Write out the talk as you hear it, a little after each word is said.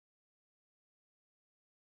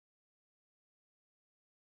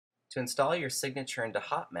To install your signature into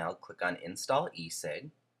Hotmail, click on Install eSig,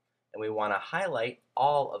 and we want to highlight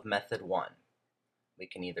all of Method 1. We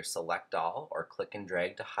can either select all or click and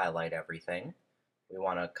drag to highlight everything. We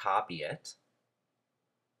want to copy it.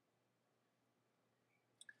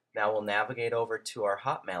 Now we'll navigate over to our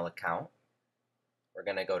Hotmail account. We're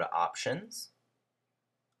going to go to Options.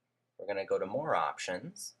 We're going to go to More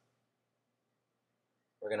Options.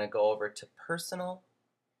 We're going to go over to Personal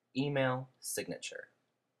Email Signature.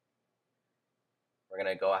 We're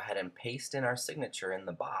going to go ahead and paste in our signature in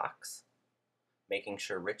the box, making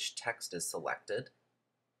sure rich text is selected.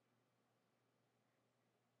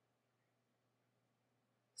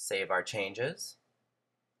 Save our changes,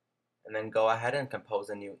 and then go ahead and compose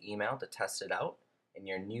a new email to test it out, and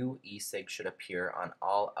your new eSig should appear on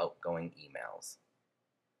all outgoing emails.